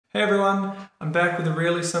Hey everyone, I'm back with a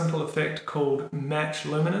really simple effect called Match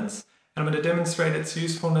Luminance, and I'm going to demonstrate its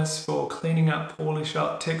usefulness for cleaning up poorly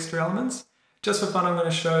shot texture elements. Just for fun, I'm going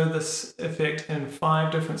to show this effect in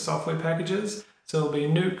 5 different software packages. So it'll be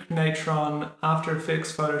Nuke, Natron, After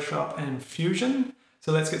Effects, Photoshop, and Fusion.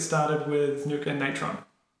 So let's get started with Nuke and Natron.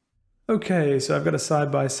 Okay, so I've got a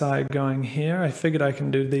side-by-side going here. I figured I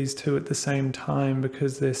can do these two at the same time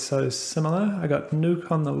because they're so similar. I got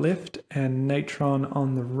Nuke on the left and Natron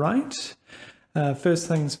on the right. First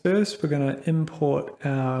things first, we're going to import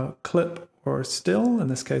our clip or still. In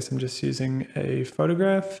this case, I'm just using a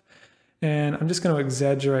photograph. And I'm just going to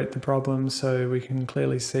exaggerate the problem so we can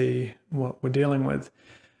clearly see what we're dealing with.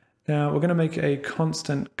 Now we're going to make a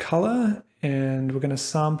constant color and we're going to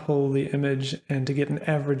sample the image, and to get an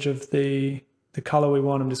average of the color we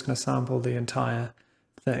want, I'm just going to sample the entire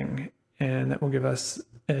thing, and that will give us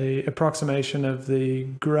an approximation of the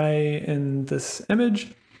gray in this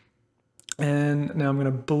image. And now I'm going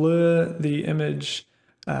to blur the image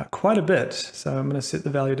quite a bit, so I'm going to set the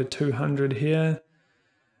value to 200 here.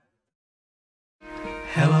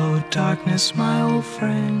 Hello darkness, my old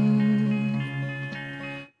friend.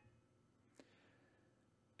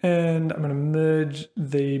 And I'm going to merge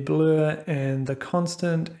the blur and the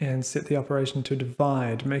constant and set the operation to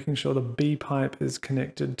divide, making sure the B pipe is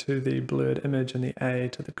connected to the blurred image and the A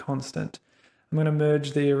to the constant. I'm going to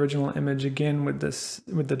merge the original image again with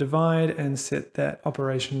the divide and set that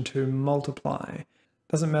operation to multiply.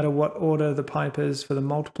 Doesn't matter what order the pipe is for the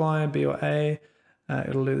multiply, B or A,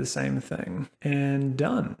 it'll do the same thing. And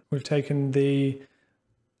done. We've taken the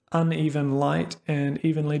uneven light and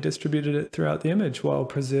evenly distributed it throughout the image while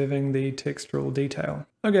preserving the textural detail.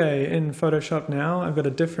 Okay, in Photoshop now, I've got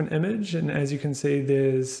a different image, and as you can see,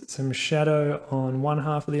 there's some shadow on one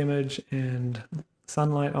half of the image and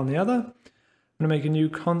sunlight on the other. I'm going to make a new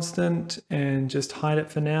constant and just hide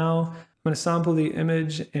it for now. I'm going to sample the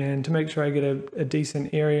image, and to make sure I get a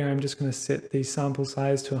decent area, I'm just going to set the sample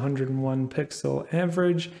size to 101 pixel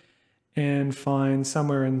average and find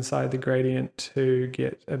somewhere inside the gradient to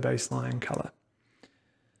get a baseline color.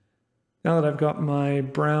 Now that I've got my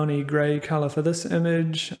browny gray color for this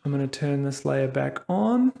image, I'm going to turn this layer back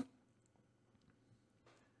on,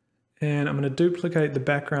 and I'm going to duplicate the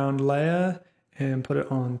background layer and put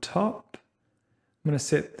it on top. I'm going to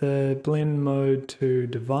set the blend mode to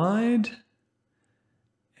divide,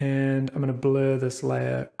 and I'm going to blur this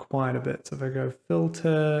layer quite a bit. So if I go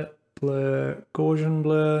filter, blur, Gaussian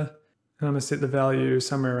blur, and I'm going to set the value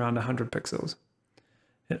somewhere around 100 pixels.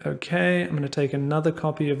 Hit OK. I'm going to take another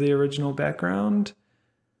copy of the original background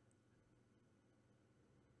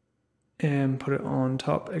and put it on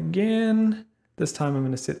top again. This time I'm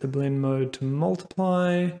going to set the blend mode to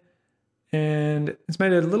multiply. And it's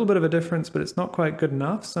made a little bit of a difference, but it's not quite good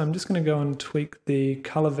enough. So I'm just going to go and tweak the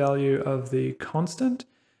color value of the constant.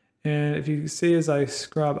 And if you see as I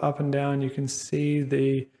scrub up and down, you can see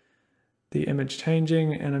the image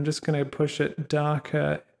changing, and I'm just going to push it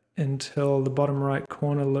darker until the bottom right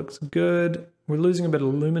corner looks good. We're losing a bit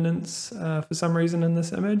of luminance for some reason in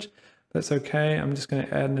this image. That's okay. I'm just going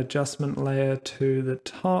to add an adjustment layer to the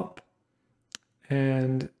top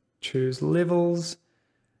and choose levels.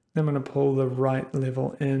 Then I'm going to pull the right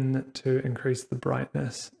level in to increase the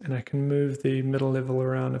brightness, and I can move the middle level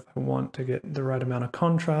around if I want to get the right amount of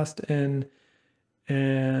contrast in.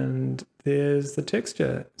 And there's the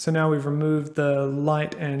texture. So now we've removed the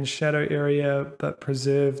light and shadow area, but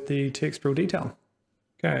preserved the textural detail.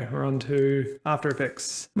 Okay, we're on to After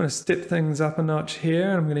Effects. I'm going to step things up a notch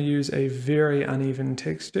here. I'm going to use a very uneven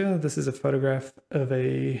texture. This is a photograph of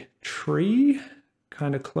a tree,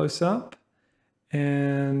 kind of close up.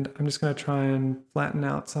 And I'm just going to try and flatten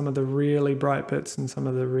out some of the really bright bits and some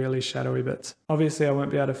of the really shadowy bits. Obviously, I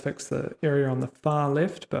won't be able to fix the area on the far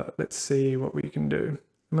left, but let's see what we can do.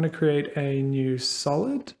 I'm going to create a new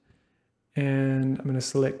solid, and I'm going to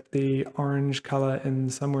select the orange color in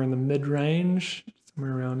somewhere in the mid-range,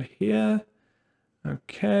 somewhere around here.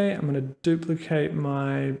 Okay, I'm going to duplicate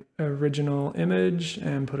my original image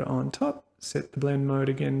and put it on top. Set the blend mode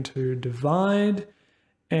again to divide,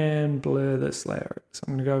 and blur this layer. So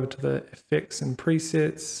I'm going to go over to the effects and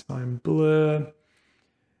presets, find blur,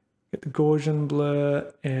 get the Gaussian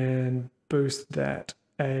blur, and boost that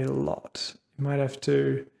a lot. You might have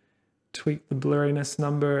to tweak the blurriness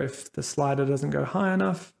number if the slider doesn't go high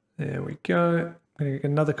enough. There we go. I'm going to get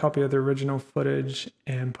another copy of the original footage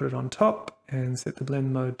and put it on top and set the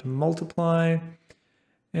blend mode to multiply.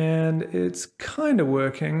 And it's kind of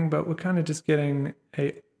working, but we're kind of just getting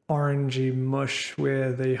a orangey mush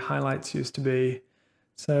where the highlights used to be.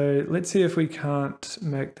 So let's see if we can't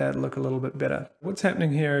make that look a little bit better. What's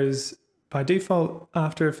happening here is By default,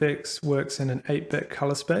 After Effects works in an 8-bit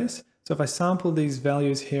color space. So if I sample these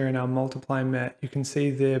values here in our multiply mat, you can see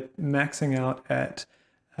they're maxing out at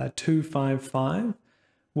 255,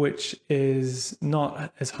 which is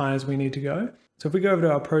not as high as we need to go. So if we go over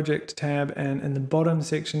to our project tab, and in the bottom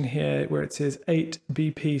section here where it says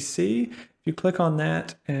 8BPC, if you click on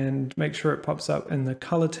that and make sure it pops up in the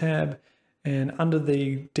color tab, and under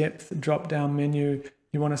the depth drop down menu,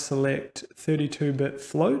 you want to select 32-bit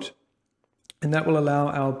float, and that will allow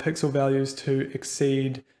our pixel values to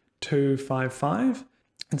exceed 255.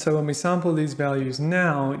 And so when we sample these values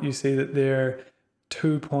now, you see that they're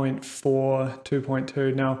 2.4,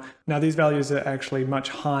 2.2. Now these values are actually much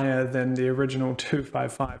higher than the original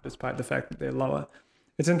 255, despite the fact that they're lower.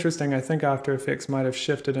 It's interesting, I think After Effects might have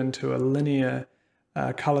shifted into a linear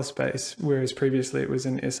color space, whereas previously it was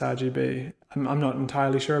in sRGB. I'm not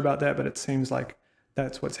entirely sure about that, but it seems like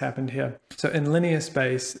that's what's happened here. So in linear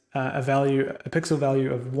space, a pixel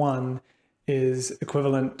value of 1 is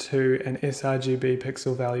equivalent to an sRGB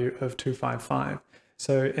pixel value of 255.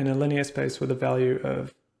 So in a linear space with a value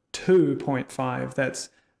of 2.5, that's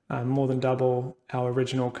more than double our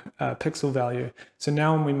original pixel value. So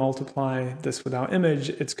now when we multiply this with our image,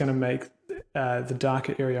 it's going to make the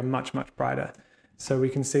darker area much, much brighter. So we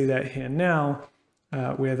can see that here now,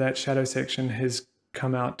 where that shadow section has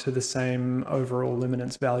come out to the same overall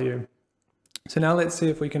luminance value. So now let's see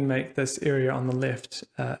if we can make this area on the left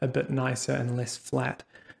a bit nicer and less flat.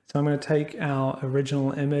 So I'm going to take our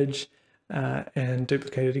original image and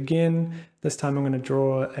duplicate it again. This time I'm going to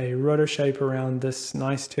draw a rotor shape around this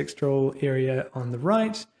nice textural area on the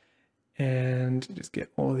right and just get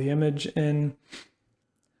all the image in.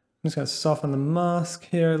 I'm just going to soften the mask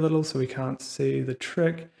here a little so we can't see the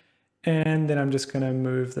trick. And then I'm just going to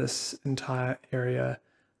move this entire area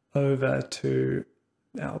over to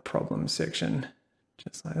our problem section,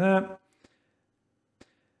 just like that.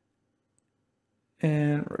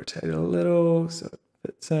 And rotate it a little so it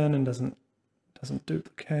fits in and doesn't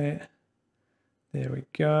duplicate. There we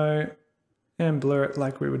go. And blur it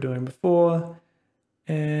like we were doing before.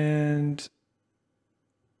 And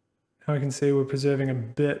now we can see we're preserving a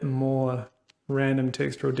bit more random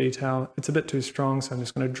textural detail. It's a bit too strong, so I'm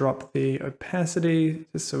just going to drop the opacity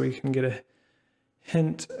just so we can get a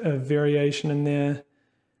hint of variation in there.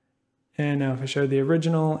 And now if I show the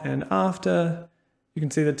original and after, you can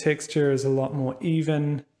see the texture is a lot more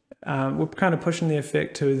even. We're kind of pushing the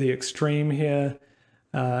effect to the extreme here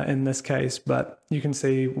in this case, but you can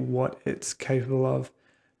see what it's capable of.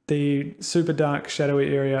 The super dark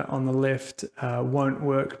shadowy area on the left won't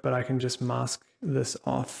work, but I can just mask this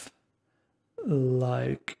off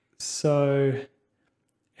like so,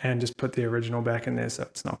 and just put the original back in there so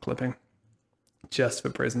it's not clipping, just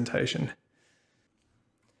for presentation.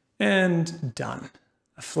 And done.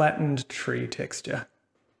 A flattened tree texture.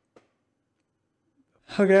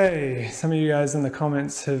 Okay, some of you guys in the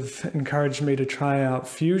comments have encouraged me to try out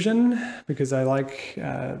Fusion because I like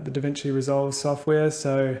the DaVinci Resolve software,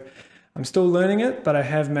 so I'm still learning it, but I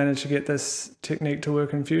have managed to get this technique to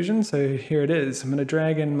work in Fusion, so here it is. I'm going to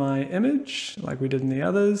drag in my image like we did in the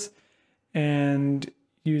others, and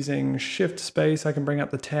using Shift Space I can bring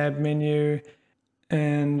up the tab menu,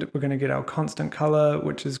 and we're going to get our constant color,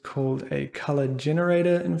 which is called a color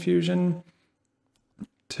generator in Fusion.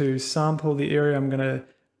 To sample the area, I'm going to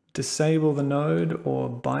disable the node or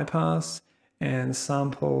bypass and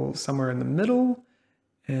sample somewhere in the middle.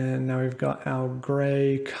 And now we've got our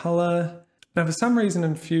gray color. Now for some reason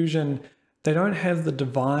in Fusion, they don't have the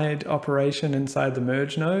divide operation inside the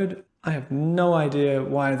merge node. I have no idea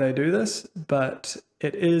why they do this, but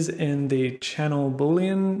it is in the channel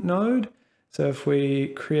boolean node. So if we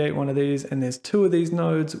create one of these and there's two of these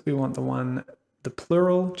nodes, we want the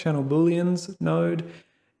plural channel booleans node.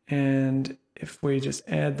 And if we just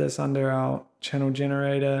add this under our channel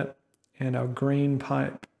generator and our green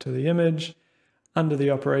pipe to the image, under the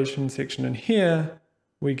operation section in here,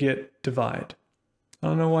 we get divide. I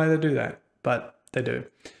don't know why they do that, but they do.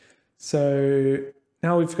 So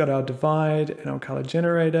now we've got our divide and our color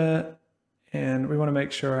generator, and we want to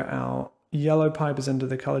make sure our yellow pipe is into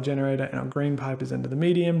the color generator and our green pipe is into the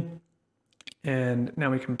medium. And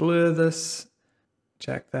now we can blur this,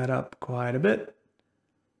 jack that up quite a bit,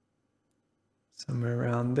 somewhere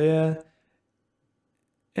around there,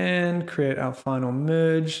 and create our final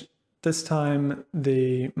merge. This time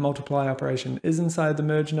the multiply operation is inside the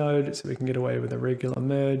merge node, so we can get away with a regular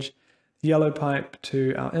merge. Yellow pipe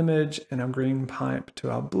to our image and our green pipe to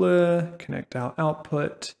our blur, connect our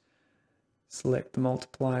output, select the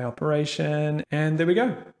multiply operation, and there we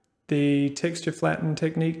go. The texture flatten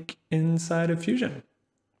technique inside of Fusion.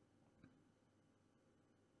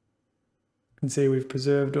 can see we've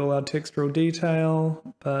preserved all our textural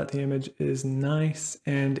detail, but the image is nice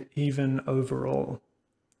and even overall.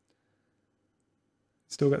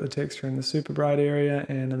 Still got the texture in the super bright area,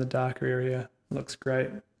 and in the darker area. Looks great.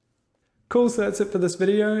 Cool, so that's it for this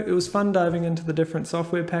video. It was fun diving into the different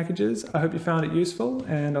software packages. I hope you found it useful,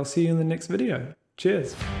 and I'll see you in the next video.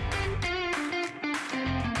 Cheers.